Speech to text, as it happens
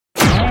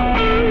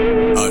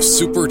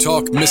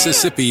SuperTalk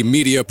Mississippi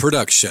Media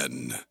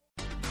Production.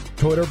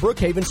 Toyota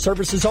Brookhaven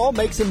services all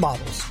makes and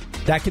models.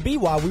 That could be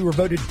why we were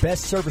voted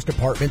best service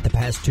department the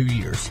past 2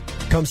 years.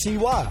 Come see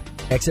why.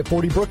 Exit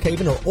 40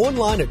 Brookhaven or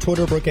online at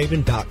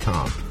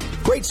ToyotaBrookhaven.com.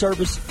 Great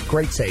service,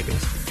 great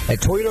savings. At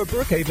Toyota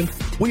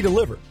Brookhaven, we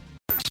deliver.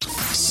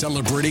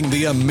 Celebrating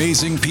the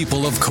amazing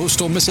people of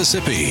coastal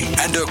Mississippi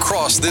and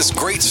across this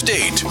great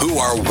state who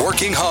are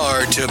working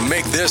hard to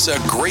make this a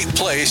great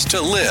place to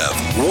live,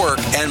 work,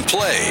 and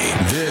play.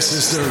 This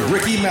is the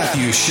Ricky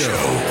Mathews Show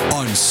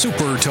on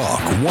SuperTalk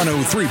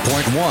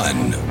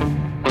 103.1.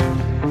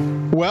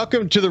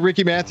 Welcome to the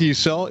Ricky Mathews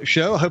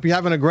Show. I hope you're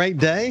having a great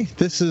day.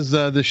 This is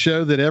the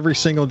show that every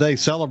single day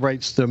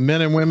celebrates the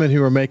men and women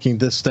who are making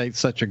this state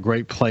such a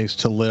great place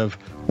to live,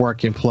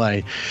 work, and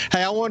play.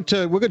 Hey, we're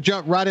going to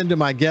jump right into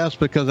my guest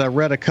because I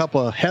read a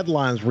couple of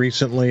headlines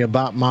recently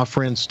about my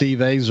friend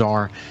Steve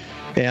Azar,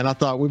 and I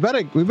thought we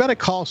better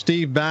call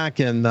Steve back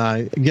and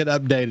get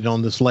updated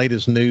on this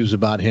latest news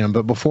about him.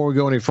 But before we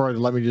go any further,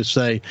 let me just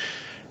say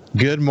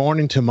good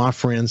morning to my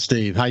friend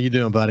Steve. How you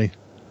doing, buddy?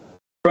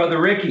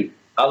 Brother Ricky,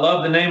 I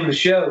love the name of the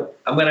show.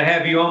 I'm going to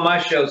have you on my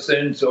show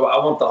soon, so I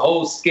want the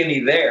whole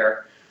skinny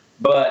there.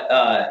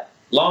 But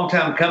long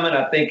time coming,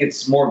 I think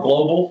it's more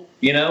global,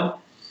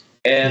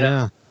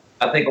 and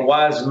I think a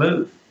wise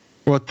move.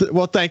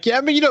 Well, thank you.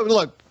 I mean,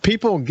 look,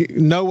 people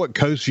know what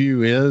Coast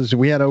View is.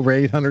 We had over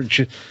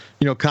 800,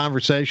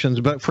 conversations.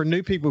 But for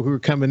new people who are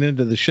coming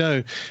into the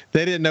show,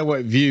 they didn't know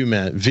what view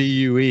meant,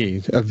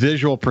 V-U-E, a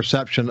visual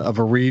perception of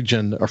a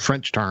region, a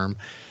French term.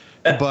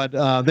 But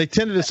they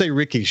tended to say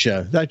Ricky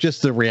Show. That's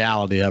just the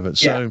reality of it.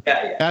 So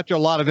after a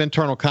lot of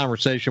internal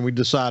conversation, we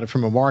decided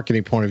from a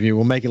marketing point of view,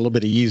 we'll make it a little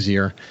bit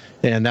easier.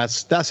 And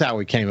that's how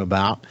we came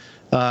about.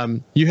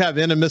 You have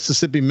In a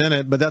Mississippi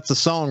Minute, but that's a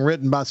song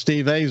written by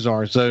Steve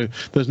Azar. So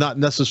there's not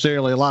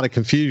necessarily a lot of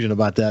confusion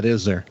about that,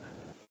 is there?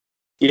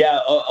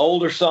 Yeah,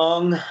 older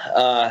song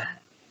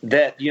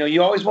that,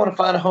 you always want to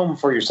find a home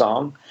for your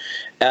song.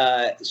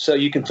 So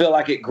you can feel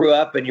like it grew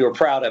up and you were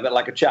proud of it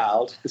like a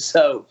child.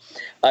 So,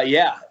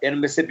 In a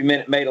Mississippi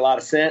Minute made a lot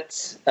of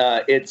sense.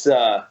 It's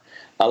a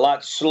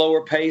lot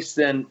slower pace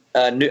than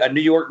a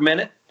New York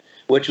Minute,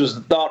 which was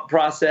the thought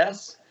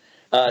process.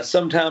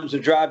 Sometimes it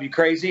drive you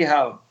crazy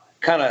how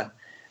kind of,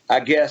 I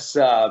guess,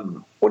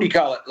 what do you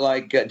call it,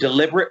 like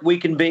deliberate we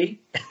can be.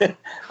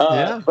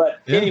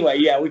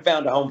 Anyway, we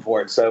found a home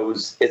for it. So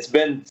it's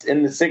been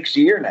in the 6th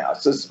year now.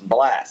 So it's a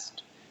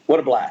blast. What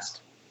a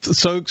blast.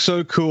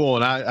 So cool.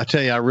 And I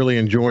tell you, I really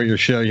enjoy your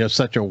show. You have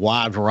such a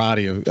wide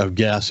variety of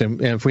guests.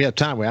 And if we have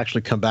time, we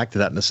actually come back to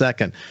that in a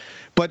second.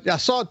 But I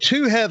saw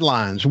 2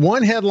 headlines.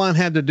 One headline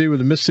had to do with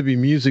the Mississippi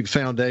Music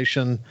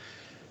Foundation.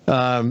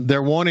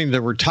 They're wanting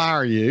to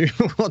retire you.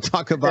 We'll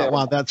talk about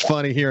why that's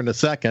funny here in a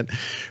second.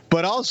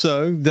 But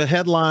also the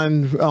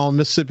headline on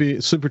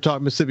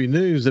SuperTalk Mississippi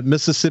News that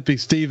Mississippi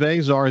Steve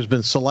Azar has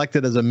been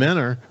selected as a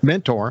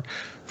mentor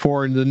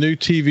for the new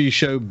TV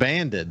show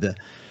Banded.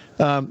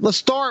 Let's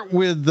start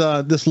with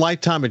this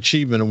Lifetime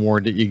Achievement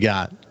Award that you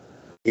got.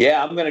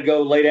 Yeah, I'm going to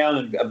go lay down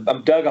and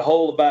I've dug a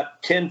hole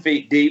about 10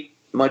 feet deep.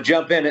 I'm going to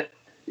jump in it.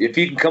 If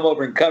you can come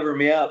over and cover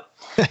me up.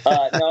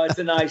 No, it's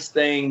a nice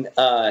thing.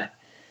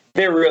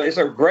 It's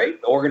a great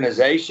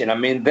organization. I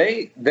mean,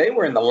 they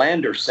were in the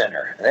Lander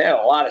Center. They had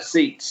a lot of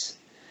seats,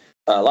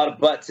 a lot of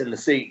butts in the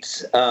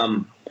seats,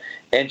 and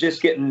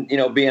just getting,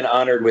 being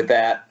honored with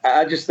that.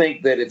 I just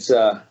think that it's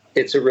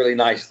a really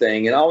nice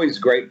thing, and always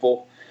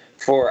grateful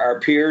for our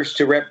peers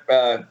to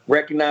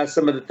recognize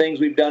some of the things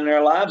we've done in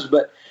our lives.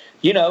 But,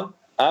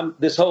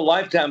 this whole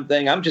lifetime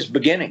thing, I'm just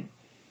beginning.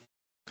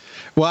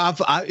 Well,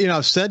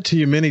 I've said to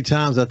you many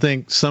times, I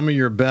think some of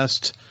your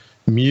best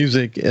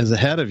music is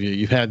ahead of you.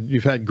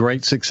 You've had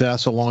great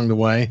success along the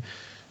way,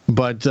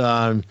 but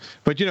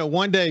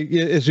one day,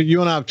 as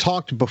you and I have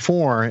talked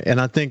before,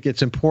 and I think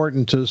it's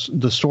important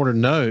to sort of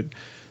note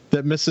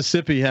that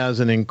Mississippi has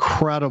an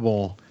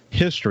incredible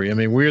history. I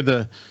mean, we're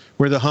the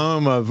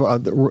home of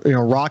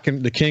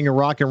the king of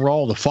rock and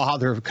roll, the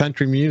father of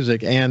country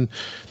music, and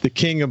the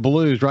king of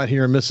blues right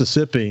here in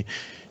Mississippi.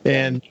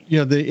 And,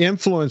 the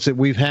influence that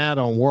we've had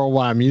on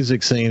worldwide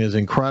music scene is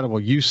incredible.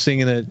 You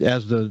singing it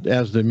as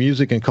the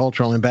music and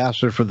cultural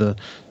ambassador for the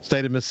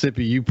state of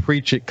Mississippi, you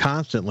preach it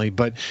constantly,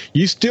 but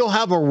you still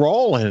have a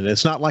role in it.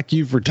 It's not like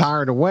you've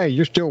retired away.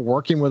 You're still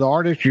working with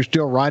artists. You're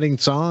still writing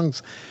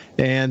songs,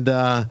 and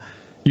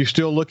you're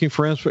still looking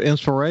for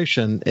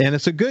inspiration. And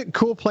it's a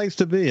cool place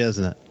to be,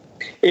 isn't it?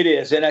 It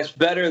is, and it's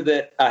better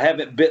that I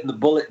haven't bitten the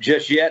bullet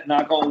just yet,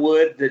 knock on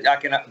wood, that I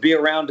can be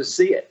around to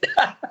see it.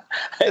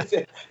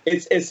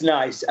 It's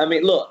nice. I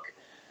mean, look,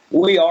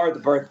 we are the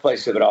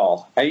birthplace of it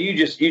all. And you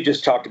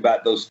just talked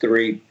about those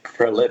 3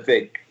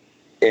 prolific,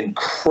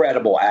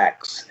 incredible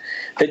acts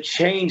that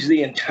changed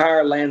the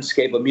entire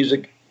landscape of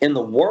music in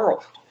the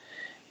world.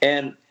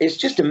 And it's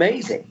just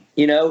amazing,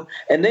 And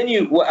then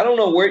I don't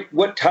know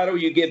what title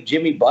you give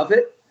Jimmy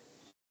Buffett,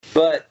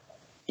 but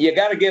you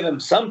got to give him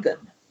something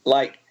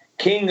like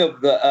king of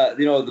the,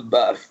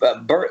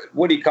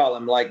 what do you call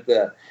him? Like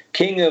the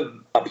king of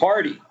a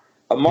party.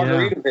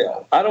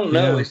 Margaritaville. I don't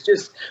know. It's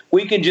just,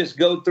 we can just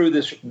go through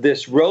this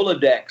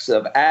Rolodex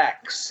of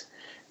acts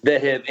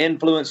that have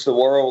influenced the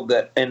world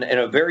that in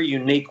a very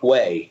unique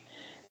way.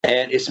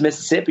 And it's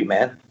Mississippi,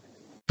 man.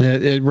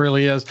 It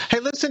really is. Hey,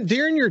 listen,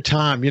 during your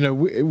time,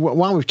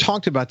 while we've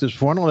talked about this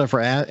before, I don't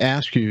ever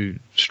ask you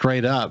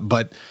straight up,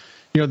 but,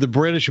 the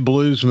British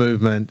blues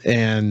movement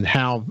and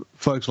how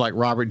folks like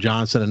Robert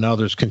Johnson and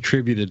others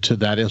contributed to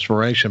that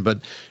inspiration. But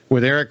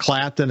with Eric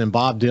Clapton and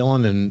Bob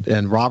Dylan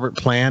and Robert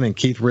Plant and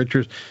Keith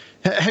Richards,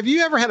 have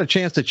you ever had a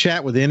chance to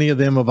chat with any of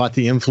them about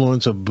the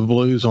influence of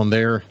blues on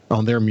their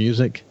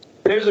music?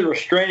 There's a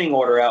restraining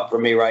order out for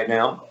me right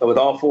now with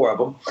all four of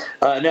them.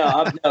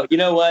 No, you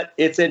know what?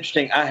 It's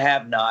interesting. I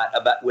have not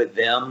with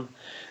them,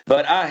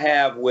 but I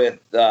have with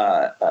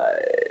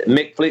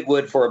Mick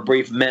Fleetwood for a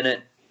brief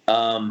minute.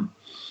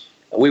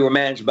 We were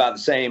managed by the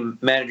same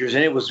managers,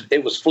 and it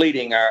was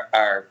fleeting,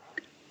 our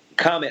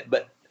comment.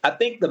 But I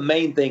think the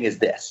main thing is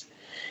this.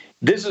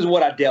 This is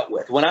what I dealt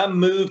with. When I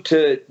moved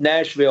to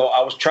Nashville,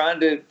 I was trying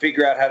to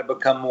figure out how to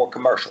become more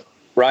commercial,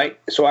 right?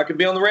 So I could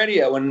be on the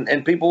radio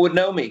and people would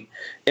know me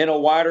in a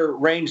wider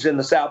range than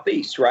the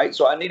Southeast, right?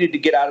 So I needed to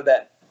get out of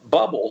that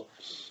bubble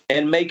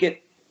and make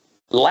it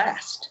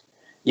last.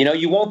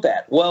 You want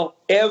that. Well,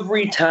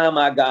 every time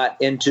I got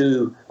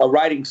into a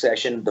writing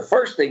session, the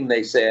first thing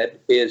they said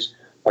is,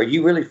 "Are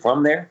you really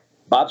from there?"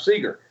 Bob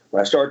Seger,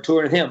 when I started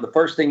touring with him, the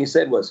first thing he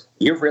said was,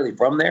 "You're really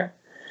from there?"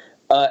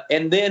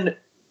 And then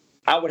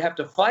I would have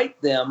to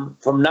fight them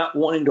from not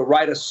wanting to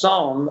write a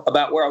song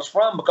about where I was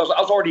from because I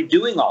was already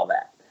doing all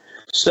that.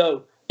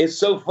 So it's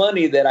so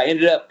funny that I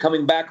ended up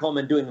coming back home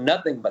and doing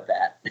nothing but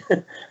that.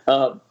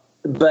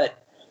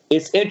 But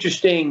it's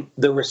interesting,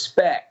 the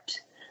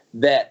respect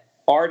that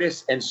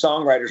artists and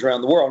songwriters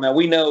around the world. Now,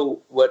 we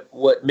know what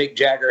Mick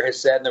Jagger has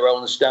said in the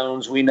Rolling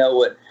Stones. We know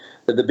what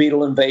the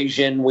Beatle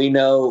invasion. We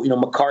know,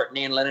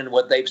 McCartney and Lennon,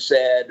 what they've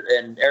said,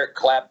 and Eric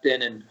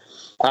Clapton, and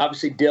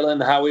obviously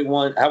Dylan,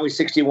 Highway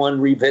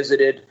 61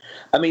 revisited.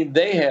 I mean,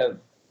 they have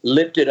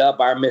lifted up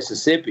our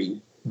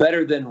Mississippi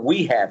better than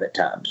we have at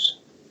times,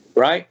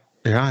 right?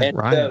 Yeah, and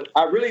right.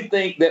 I really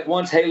think that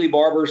once Haley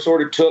Barbour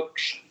sort of took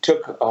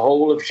a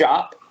hold of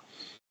shop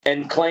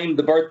and claimed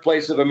the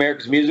birthplace of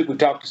America's music, we've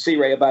talked to C.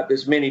 Ray about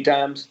this many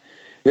times,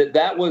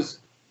 that was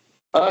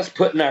us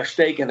putting our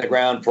stake in the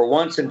ground for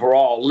once and for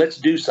all. Let's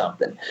do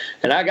something.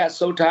 And I got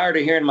so tired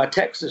of hearing my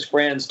Texas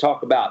friends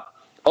talk about,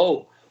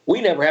 "Oh,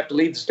 we never have to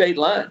leave the state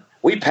line.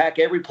 We pack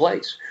every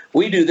place.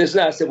 We do this."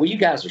 And I said, "Well, you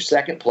guys are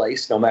second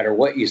place, no matter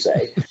what you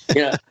say,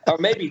 or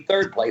maybe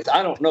third place.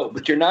 I don't know,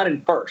 but you're not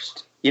in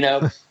first,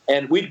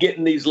 And we'd get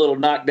in these little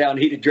knockdown,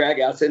 heated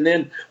dragouts, and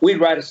then we'd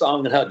write a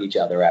song and hug each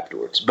other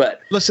afterwards.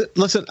 But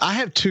listen, I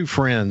have two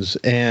friends,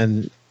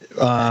 and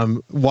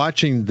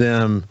watching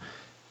them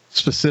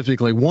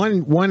specifically,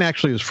 one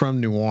actually is from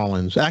New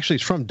Orleans. Actually,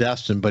 he's from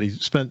Destin, but he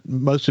spent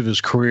most of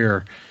his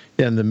career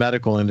in the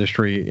medical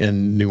industry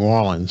in New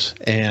Orleans,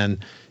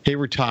 and he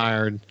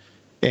retired.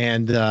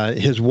 And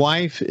his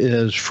wife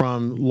is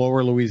from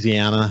Lower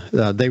Louisiana.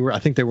 I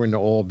think they were in the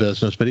oil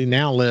business, but he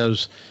now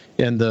lives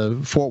in the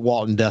Fort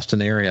Walton,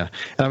 Destin area.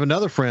 And I have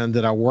another friend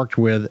that I worked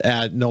with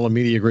at NOLA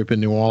Media Group in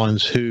New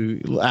Orleans who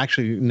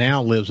actually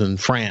now lives in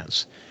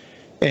France.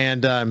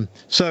 And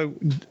so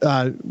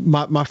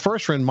my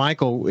first friend,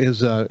 Michael,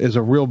 is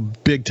a real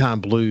big-time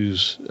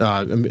blues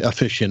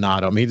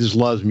aficionado. I mean, he just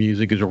loves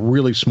music. He's a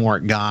really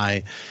smart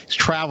guy. He's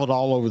traveled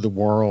all over the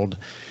world.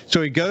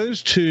 So he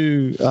goes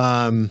to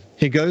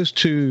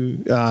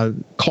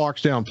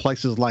Clarksdale,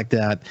 places like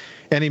that,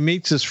 and he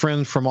meets his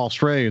friends from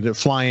Australia that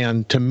fly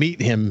in to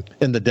meet him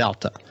in the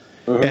Delta.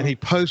 Uh-huh. And he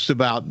posts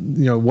about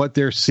what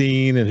they're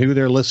seeing and who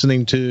they're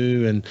listening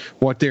to and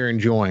what they're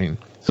enjoying.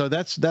 So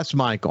that's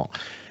Michael.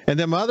 And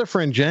then my other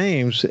friend,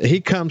 James, he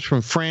comes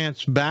from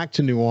France back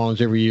to New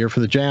Orleans every year for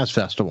the Jazz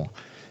Festival.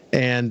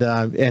 And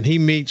he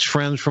meets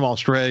friends from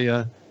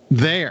Australia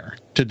there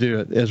to do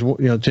it, as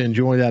to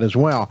enjoy that as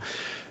well.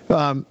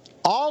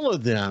 All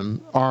of them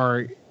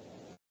are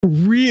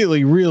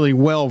really, really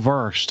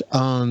well-versed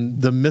on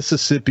the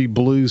Mississippi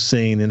blues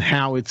scene and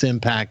how it's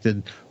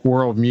impacted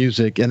world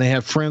music. And they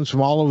have friends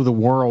from all over the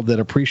world that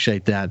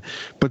appreciate that.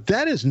 But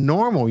that is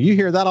normal. You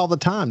hear that all the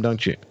time,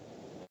 don't you?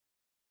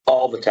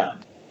 All the time.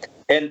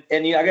 And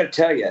I got to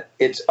tell you,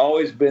 it's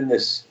always been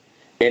this,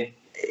 and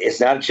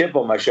it's not a chip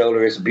on my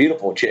shoulder. It's a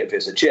beautiful chip.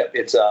 It's a chip.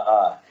 It's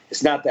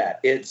not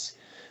that. It's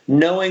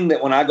knowing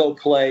that when I go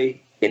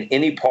play in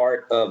any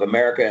part of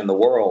America and the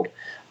world,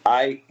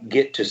 I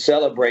get to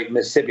celebrate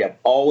Mississippi. I've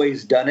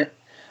always done it.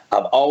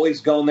 I've always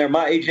gone there.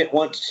 My agent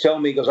once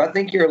told me, he goes, "I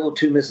think you're a little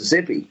too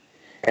Mississippi."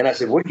 And I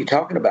said, "What are you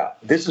talking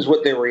about?" This is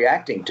what they're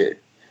reacting to,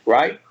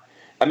 right?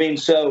 I mean,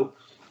 so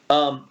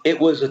it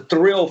was a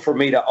thrill for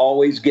me to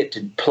always get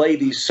to play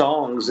these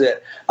songs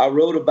that I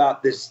wrote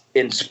about this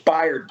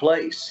inspired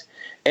place.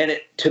 And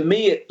to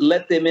me, it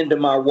let them into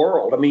my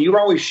world. I mean, you're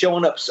always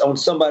showing up on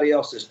somebody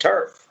else's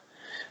turf.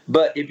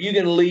 But if you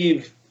can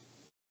leave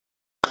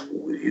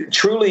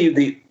truly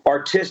the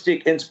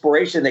artistic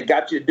inspiration that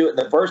got you to do it in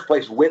the first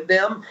place with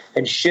them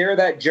and share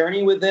that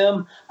journey with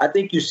them, I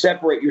think you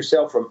separate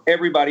yourself from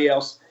everybody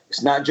else.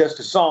 It's not just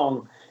a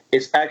song.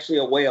 It's actually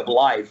a way of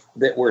life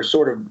that we're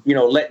sort of,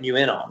 letting you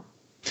in on.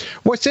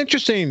 What's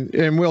interesting,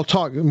 and we'll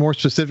talk more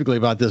specifically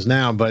about this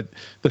now, but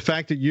the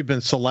fact that you've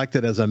been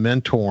selected as a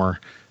mentor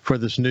for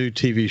this new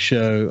TV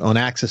show on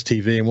AXS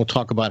TV, and we'll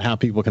talk about how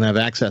people can have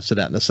access to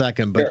that in a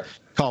second, but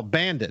called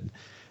Banded.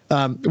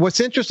 What's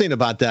interesting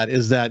about that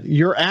is that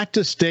you're at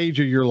the stage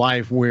of your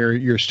life where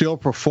you're still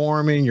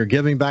performing, you're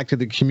giving back to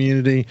the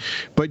community,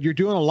 but you're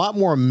doing a lot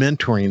more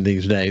mentoring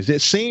these days.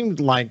 It seemed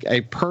like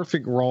a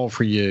perfect role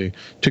for you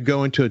to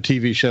go into a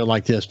TV show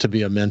like this to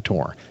be a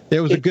mentor.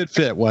 It was a good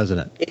fit, wasn't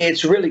it?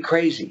 It's really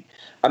crazy.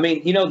 I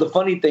mean, the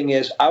funny thing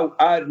is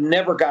I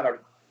never got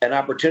an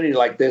opportunity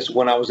like this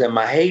when I was in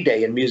my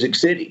heyday in Music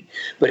City.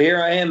 But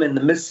here I am in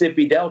the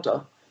Mississippi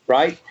Delta,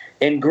 right,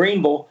 in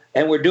Greenville,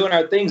 and we're doing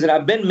our things. And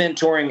I've been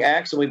mentoring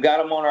acts, and we've got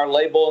them on our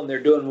label, and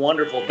they're doing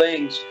wonderful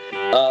things,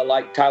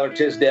 like Tyler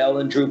Tisdale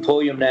and Drew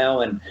Pulliam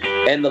now,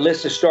 and the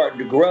list is starting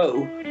to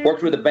grow.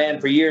 Worked with a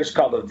band for years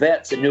called the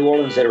Vets in New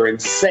Orleans that are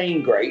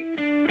insane great.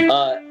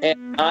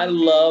 And I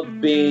love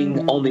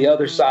being on the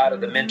other side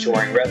of the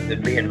mentoring rather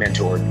than being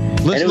mentored.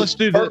 Let's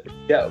do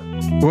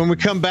that. When we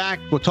come back,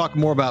 we'll talk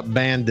more about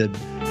Banded,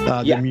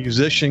 the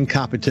musician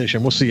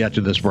competition. We'll see you after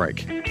this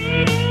break.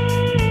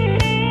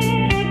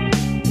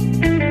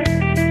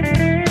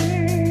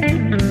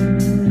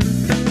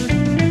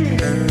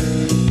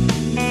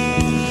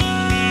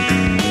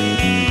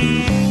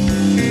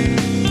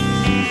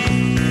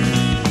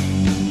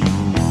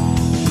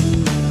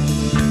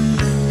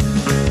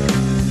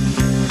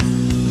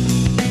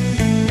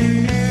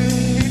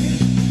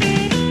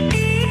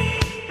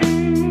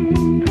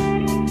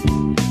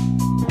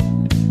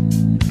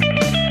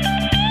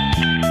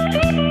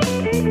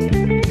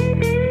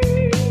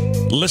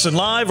 Listen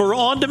live or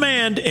on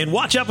demand and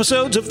watch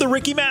episodes of The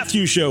Ricky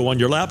Mathews Show on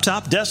your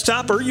laptop,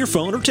 desktop, or your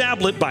phone or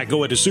tablet by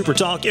going to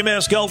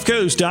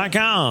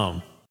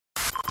SuperTalkMSGulfCoast.com.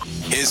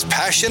 His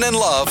passion and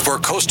love for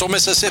coastal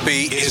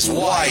Mississippi is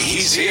why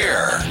he's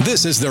here.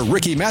 This is The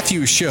Ricky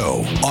Mathews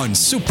Show on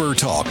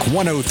SuperTalk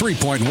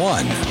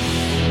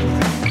 103.1.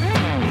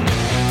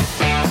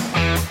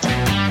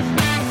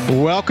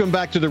 Welcome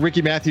back to the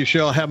Ricky Mathews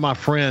Show. I have my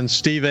friend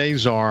Steve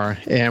Azar,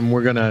 and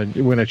we're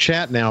gonna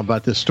chat now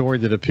about this story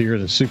that appeared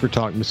in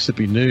SuperTalk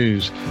Mississippi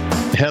News.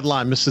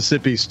 Headline: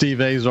 Mississippi Steve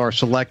Azar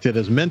selected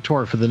as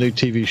mentor for the new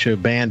TV show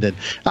Banded.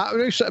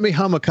 Let me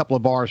hum a couple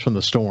of bars from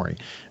the story.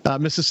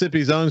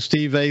 Mississippi's own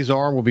Steve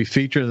Azar will be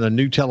featured in the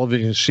new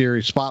television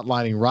series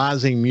spotlighting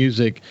rising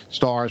music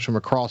stars from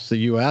across the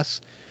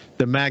U.S.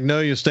 The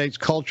Magnolia State's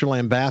cultural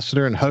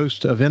ambassador and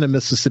host of In a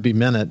Mississippi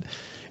Minute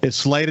is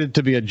slated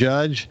to be a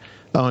judge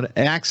on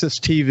AXS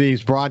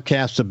TV's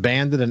broadcast of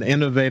Banded, an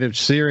innovative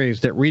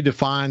series that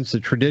redefines the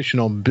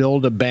traditional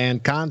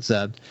build-a-band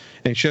concept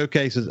and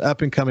showcases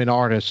up-and-coming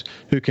artists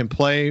who can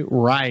play,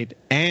 write,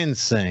 and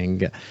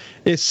sing.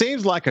 It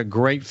seems like a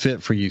great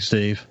fit for you,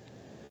 Steve.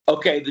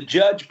 Okay, the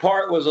judge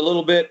part was a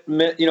little bit,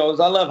 I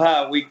love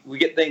how we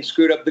get things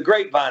screwed up. The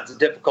grapevine's a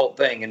difficult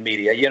thing in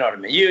media, you know what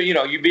I mean?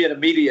 You being a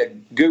media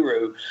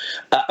guru,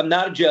 I'm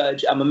not a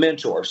judge, I'm a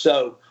mentor.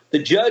 So the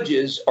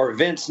judges are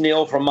Vince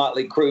Neil from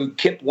Motley Crue,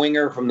 Kip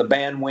Winger from the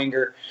band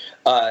Winger,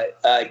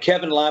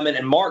 Kevin Lyman,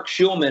 and Mark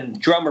Schulman,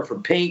 drummer for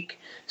Pink,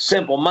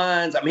 Simple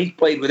Minds. I mean, he's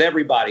played with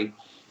everybody.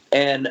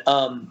 And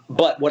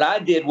but what I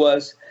did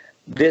was,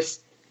 this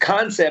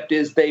concept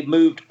is they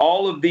moved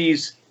all of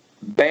these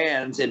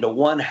bands into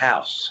one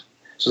house.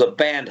 So the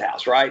band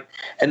house, right?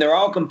 And they're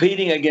all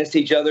competing against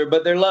each other,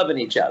 but they're loving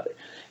each other.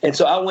 And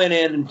so I went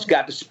in and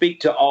got to speak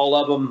to all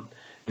of them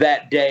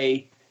that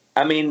day.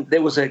 I mean,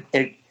 there was a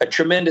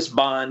tremendous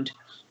bond.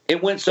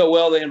 It went so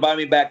well, they invited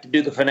me back to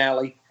do the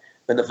finale.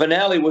 And the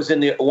finale was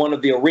in one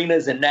of the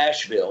arenas in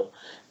Nashville.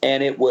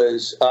 And it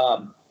was,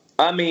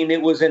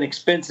 it was an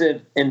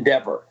expensive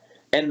endeavor.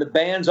 And the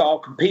bands all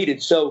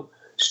competed. So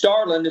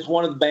Starland is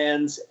one of the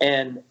bands,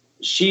 and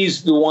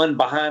she's the one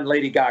behind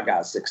Lady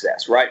Gaga's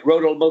success, right?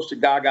 Wrote most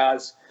of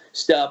Gaga's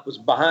stuff, was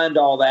behind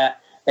all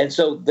that. And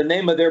so the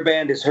name of their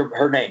band is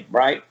her name,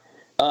 right?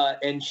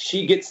 And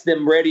she gets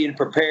them ready and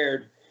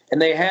prepared.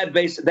 And they had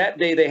that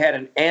day they had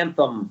an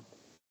anthem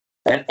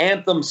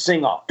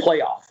sing-off,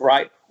 playoff,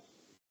 right?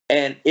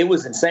 And it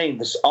was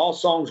insane. All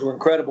songs were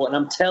incredible. And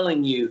I'm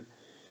telling you,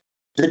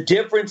 the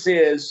difference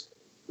is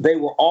they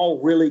were all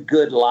really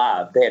good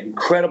live. They had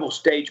incredible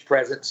stage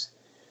presence.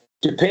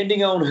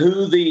 Depending on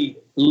who the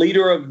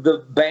leader of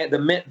the band,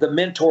 the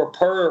mentor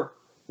per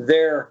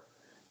their,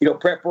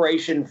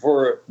 preparation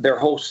for their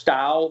whole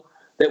style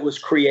that was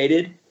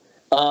created,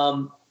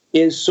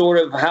 is sort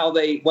of how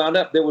they wound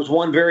up. There was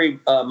one very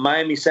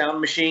Miami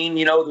sound machine.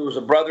 There was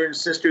a brother and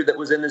sister that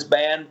was in this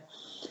band.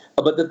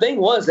 But the thing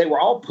was, they were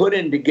all put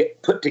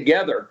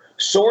together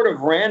sort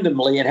of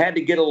randomly and had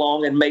to get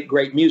along and make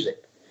great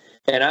music.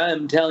 And I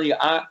am telling you,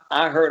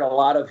 I heard a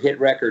lot of hit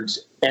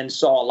records and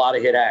saw a lot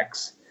of hit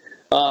acts.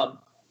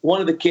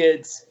 One of the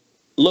kids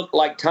looked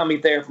like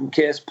Tommy Thayer from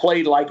Kiss,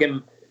 played like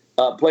him,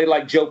 played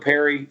like Joe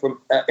Perry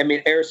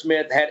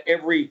Aerosmith had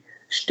every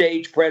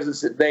stage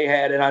presence that they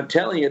had. And I'm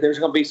telling you, there's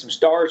going to be some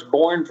stars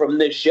born from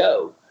this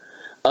show.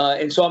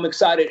 And so I'm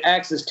excited.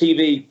 AXS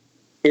TV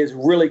is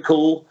really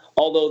cool,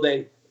 although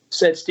they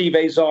said Steve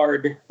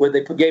Azar, where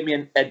they gave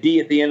me a D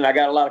at the end, and I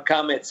got a lot of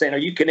comments saying, "Are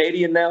you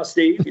Canadian now,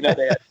 Steve?" They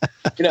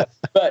had,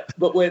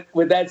 But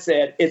with that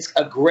said, it's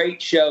a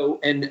great show,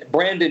 and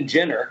Brandon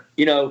Jenner,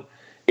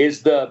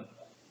 is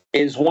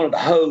one of the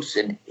hosts,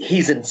 and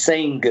he's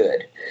insane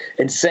good,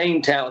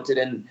 insane talented,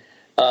 and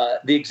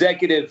the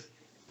executive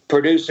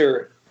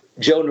producer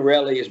Joe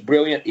Norelli is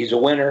brilliant. He's a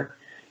winner,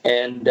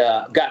 and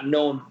gotten to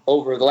know him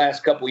over the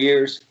last couple of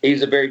years.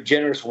 He's a very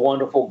generous,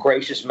 wonderful,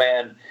 gracious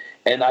man.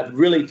 And I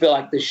really feel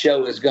like this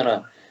show is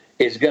gonna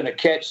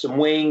catch some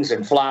wings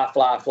and fly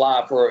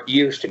for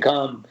years to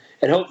come.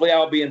 And hopefully,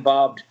 I'll be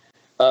involved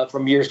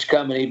from years to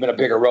come in even a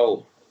bigger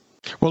role.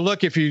 Well,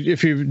 look, if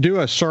you do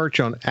a search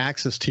on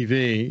AXS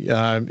TV,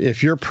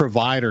 if your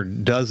provider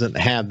doesn't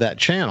have that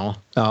channel,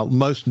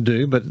 most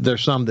do, but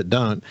there's some that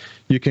don't.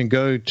 You can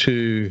go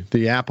to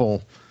the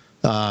Apple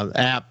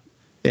app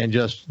and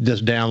just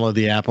download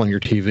the app on your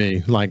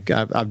TV. Like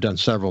I've done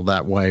several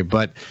that way.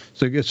 But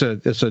so it's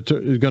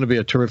going to be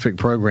a terrific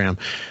program.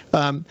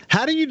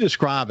 How do you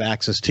describe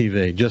AXS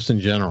TV just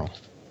in general?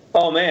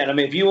 Oh man,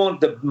 if you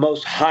want the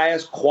most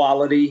highest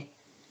quality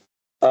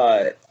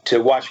to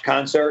watch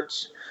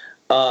concerts,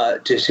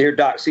 to see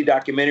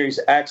documentaries,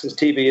 AXS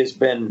TV has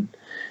been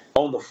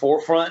on the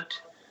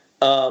forefront,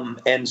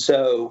 and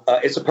so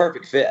it's a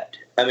perfect fit.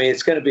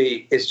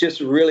 It's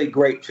just a really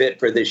great fit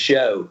for this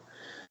show.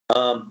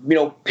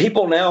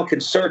 People now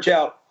can search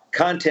out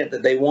content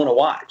that they want to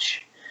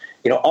watch,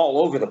 all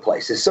over the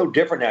place. It's so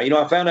different now.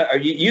 I found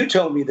out, you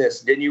told me this,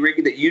 didn't you,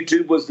 Ricky, that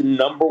YouTube was the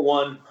number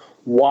one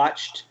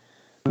watched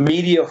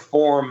media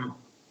form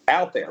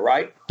out there,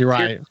 right? You're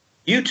right.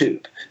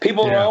 YouTube.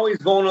 People are always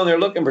going on there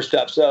looking for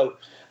stuff. So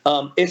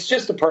it's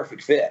just a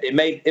perfect fit. It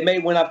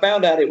made when I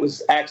found out it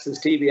was AXS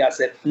TV, I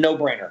said, no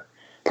brainer.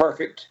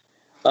 Perfect.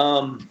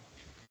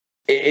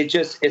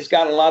 It's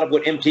got a lot of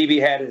what MTV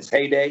had in its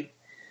heyday.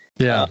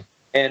 Yeah.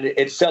 And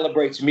it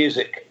celebrates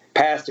music,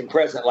 past and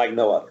present, like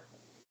no other.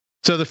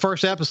 So the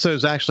first episode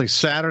is actually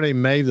Saturday,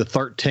 May the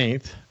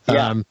 13th.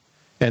 Yeah.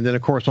 And then,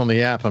 of course, on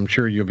the app, I'm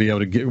sure you'll be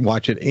able to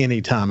watch it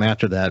any time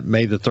after that,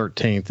 May the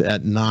 13th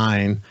at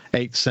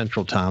 8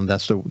 Central Time.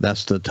 That's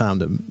the time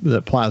that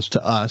applies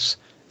to us,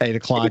 8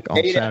 o'clock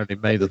on Saturday,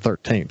 May the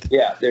 13th.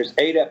 Yeah, there's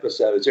 8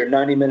 episodes. They're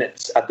 90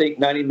 minutes, I think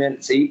 90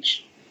 minutes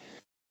each,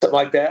 something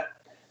like that.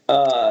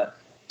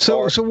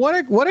 So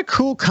what a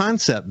cool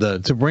concept, though,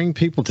 to bring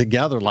people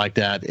together like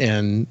that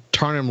and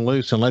turn them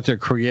loose and let their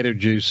creative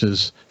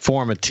juices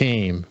form a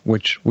team,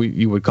 which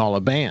you would call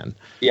a band.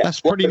 Yeah. That's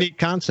a pretty neat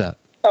concept.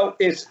 Oh,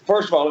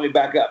 first of all, let me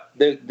back up.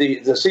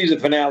 The season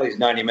finale is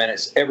 90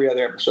 minutes. Every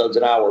other episode's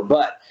an hour.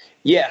 But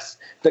yes,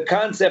 the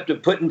concept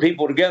of putting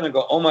people together and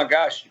go, oh my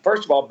gosh,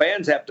 first of all,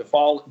 bands have to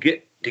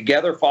get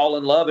together, fall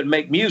in love, and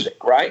make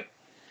music, right?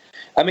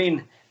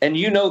 And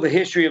the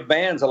history of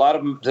bands, a lot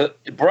of them, the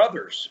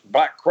Brothers,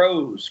 Black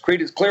Crowes,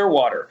 Creedence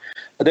Clearwater.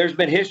 There's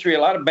been history,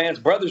 a lot of bands,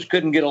 brothers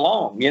couldn't get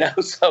along,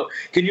 So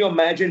can you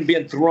imagine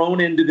being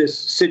thrown into this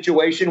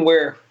situation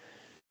where,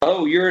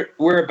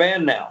 we're a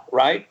band now,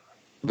 right?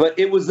 But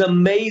it was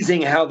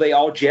amazing how they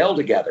all gelled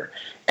together.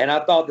 And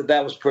I thought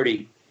that was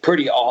pretty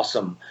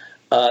awesome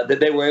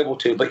that they were able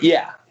to. But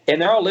yeah, and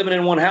they're all living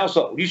in one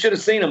household. You should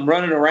have seen them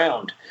running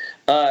around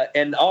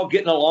and all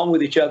getting along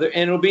with each other.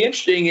 And it'll be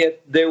interesting if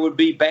there would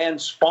be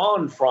bands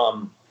spawned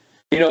from,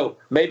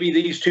 maybe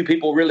these two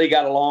people really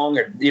got along,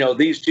 or,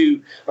 these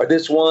two or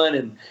this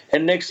one.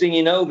 And next thing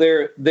you know,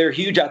 they're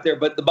huge out there.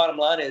 But the bottom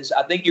line is,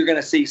 I think you're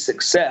going to see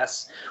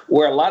success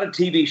where a lot of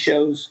TV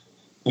shows,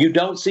 you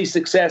don't see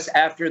success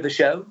after the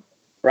show,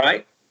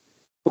 right?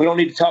 We don't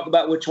need to talk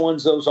about which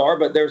ones those are,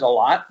 but there's a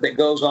lot that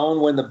goes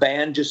on when the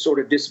band just sort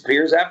of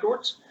disappears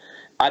afterwards.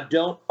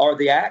 Or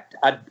the act.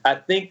 I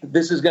think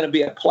this is going to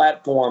be a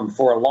platform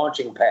for a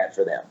launching pad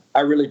for them. I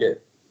really do.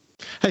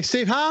 Hey,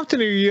 Steve, how often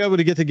are you able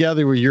to get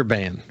together with your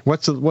band?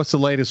 What's the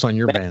latest on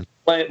your band?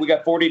 We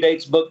got 40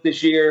 dates booked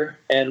this year,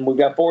 and we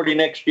got 40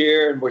 next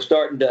year, and we're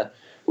starting to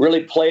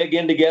really play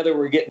again together.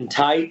 We're getting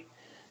tight.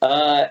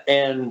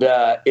 And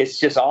it's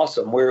just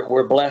awesome.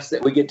 We're blessed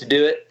that we get to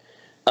do it.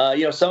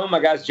 Some of my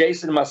guys,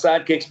 Jason and my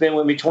sidekick's been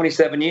with me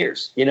 27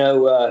 years.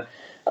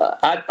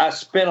 I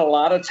spent a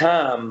lot of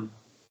time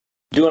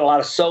doing a lot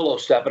of solo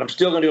stuff, and I'm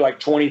still going to do like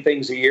 20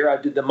 things a year. I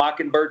did the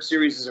Mockingbird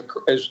series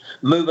is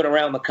moving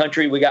around the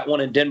country. We got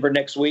one in Denver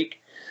next week.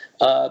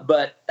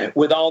 But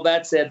with all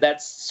that said,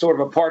 that's sort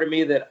of a part of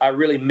me that I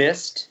really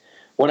missed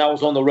when I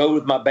was on the road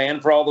with my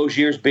band for all those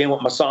years, being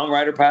with my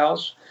songwriter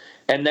pals.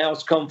 And now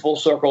it's come full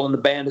circle, and the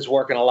band is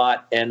working a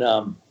lot, and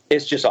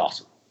it's just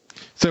awesome.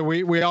 So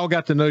we all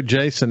got to know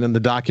Jason in the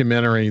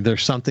documentary,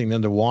 There's Something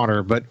in the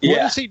Water. But what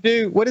does he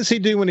do? What does he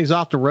do when he's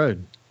off the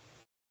road?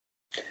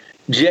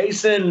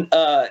 Jason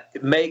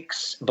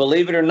makes,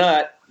 believe it or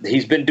not,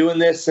 he's been doing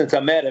this since I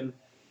met him.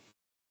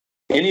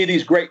 any of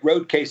these great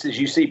road cases,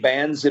 you see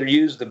bands that are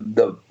used,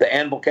 the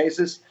anvil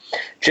cases.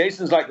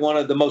 Jason's like one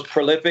of the most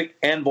prolific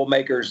anvil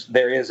makers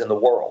there is in the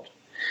world.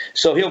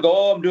 So he'll go,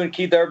 oh, I'm doing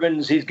Keith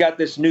Urban's. He's got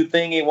this new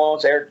thing he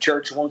wants. Eric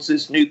Church wants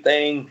this new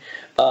thing.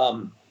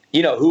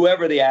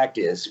 Whoever the act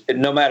is,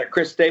 no matter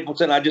Chris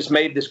Stapleton, I just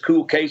made this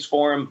cool case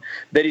for him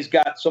that he's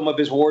got some of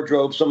his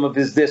wardrobe, some of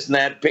his this and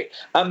that.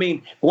 I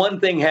mean, one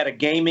thing he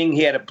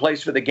had a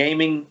place for the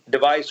gaming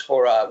device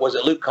for, was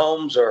it Luke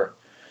Combs or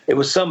it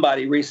was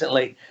somebody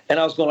recently. And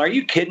I was going, are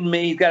you kidding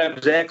me? He's got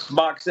his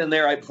Xbox in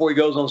there right before he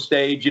goes on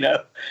stage,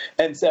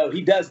 And so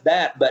he does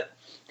that, but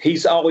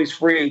he's always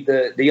free.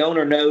 The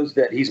owner knows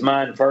that he's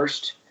mine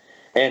first,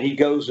 and he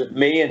goes with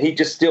me, and he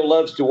just still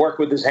loves to work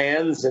with his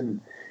hands,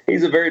 and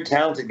he's a very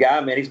talented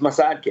guy, man. He's my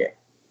sidekick.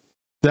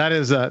 That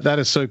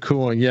is so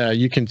cool. And yeah,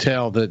 you can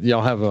tell that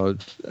y'all have an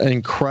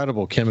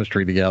incredible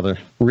chemistry together,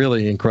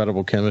 really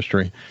incredible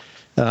chemistry.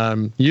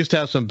 You used to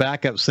have some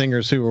backup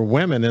singers who were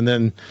women, and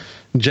then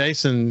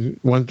Jason,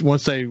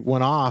 once they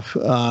went off,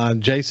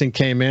 Jason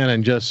came in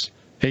and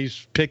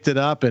he's picked it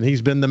up, and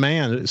he's been the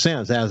man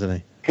since, hasn't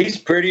he? He's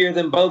prettier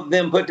than both of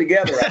them put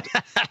together.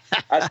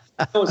 I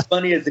know what's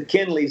funny is the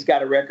Kinleys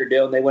got a record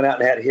deal, and they went out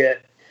and had a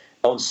hit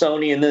on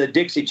Sony, and then the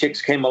Dixie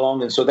Chicks came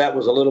along, and so that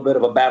was a little bit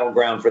of a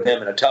battleground for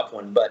them and a tough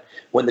one, but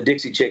when the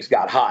Dixie Chicks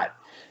got hot.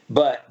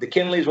 But the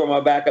Kinleys were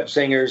my backup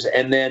singers,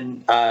 and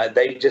then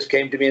they just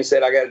came to me and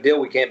said, I got a deal.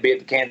 We can't be at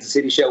the Kansas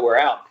City show. We're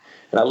out.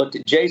 And I looked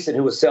at Jason,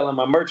 who was selling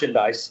my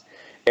merchandise,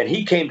 and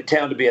he came to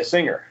town to be a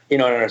singer,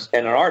 and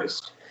an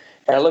artist.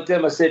 And I looked at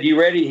him, I said, you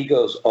ready? He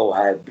goes, oh,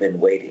 I've been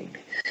waiting.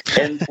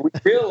 And we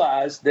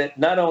realized that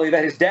not only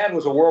that, his dad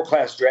was a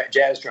world-class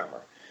jazz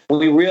drummer.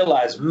 We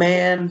realized,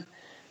 man,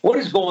 what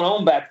is going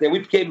on back there? We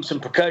gave him some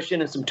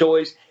percussion and some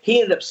toys.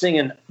 He ended up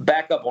singing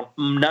backup on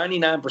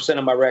 99%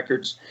 of my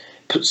records,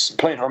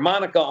 playing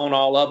harmonica on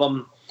all of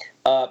them,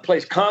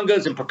 plays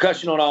congas and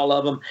percussion on all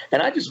of them.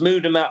 And I just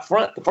moved him out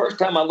front. The first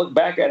time I looked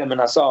back at him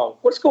and I saw,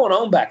 what's going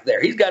on back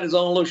there? He's got his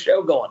own little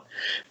show going.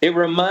 It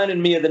reminded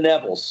me of the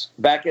Nevilles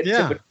back at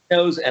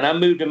Tippetoes, and I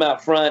moved him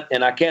out front,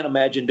 and I can't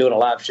imagine doing a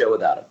live show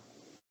without him.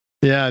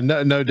 Yeah,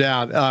 no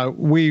doubt.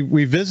 We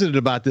visited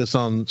about this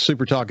on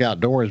SuperTalk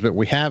Outdoors, but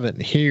we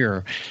haven't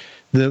here.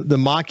 The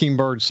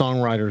Mockingbird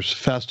Songwriters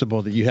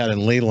Festival that you had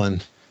in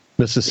Leland,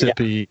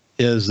 Mississippi,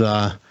 is.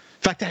 In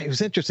fact, it was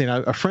interesting.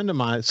 A friend of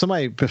mine,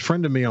 somebody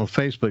befriended me on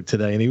Facebook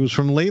today, and he was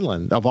from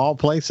Leland, of all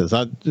places.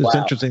 It's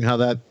interesting how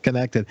that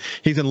connected.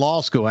 He's in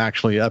law school,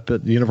 actually, up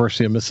at the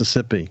University of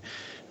Mississippi.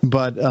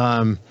 But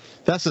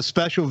that's a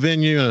special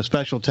venue and a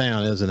special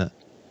town, isn't it?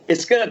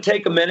 It's going to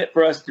take a minute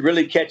for us to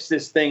really catch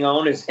this thing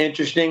on. It's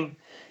interesting.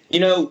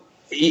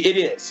 It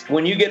is.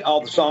 When you get all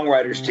the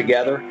songwriters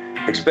together,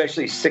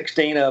 especially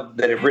 16 of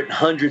that have written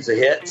hundreds of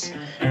hits,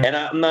 and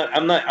I'm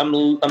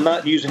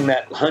not using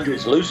that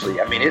hundreds loosely.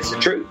 I mean, it's the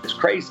truth. It's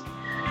crazy.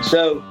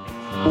 So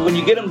when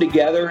you get them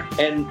together,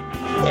 and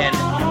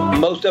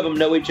most of them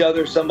know each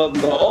other, some of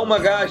them go, oh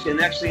my gosh, and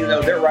actually,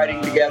 they're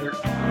writing together.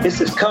 It's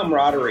this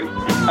camaraderie.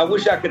 I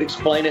wish I could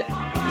explain it.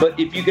 But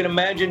if you can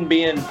imagine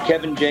being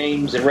Kevin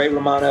James and Ray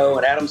Romano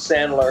and Adam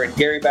Sandler and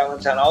Gary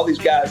Valentine, all these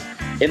guys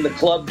in the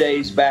club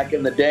days back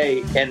in the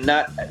day, and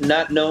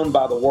not known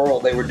by the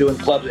world, they were doing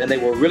clubs and they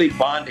were really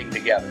bonding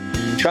together,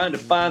 trying to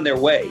find their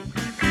way.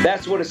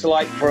 That's what it's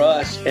like for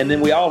us. And then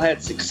we all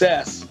had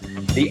success.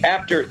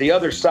 The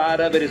other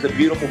side of it is a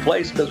beautiful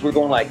place, because we're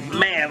going like,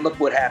 man, look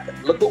what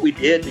happened. Look what we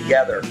did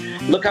together.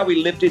 Look how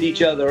we lifted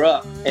each other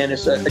up. And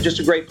it's just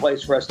a great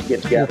place for us to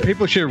get together. Well,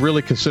 people should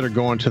really consider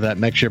going to that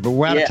next year. But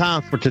we're out of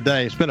time for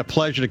today. It's been a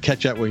pleasure to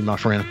catch up with you, my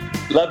friend.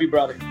 Love you,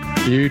 brother.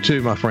 You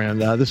too, my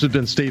friend. This has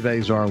been Steve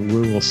Azar.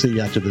 We will see you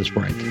after this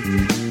break.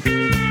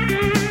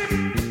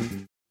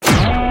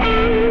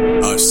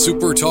 A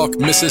SuperTalk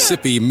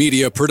Mississippi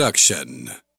Media production.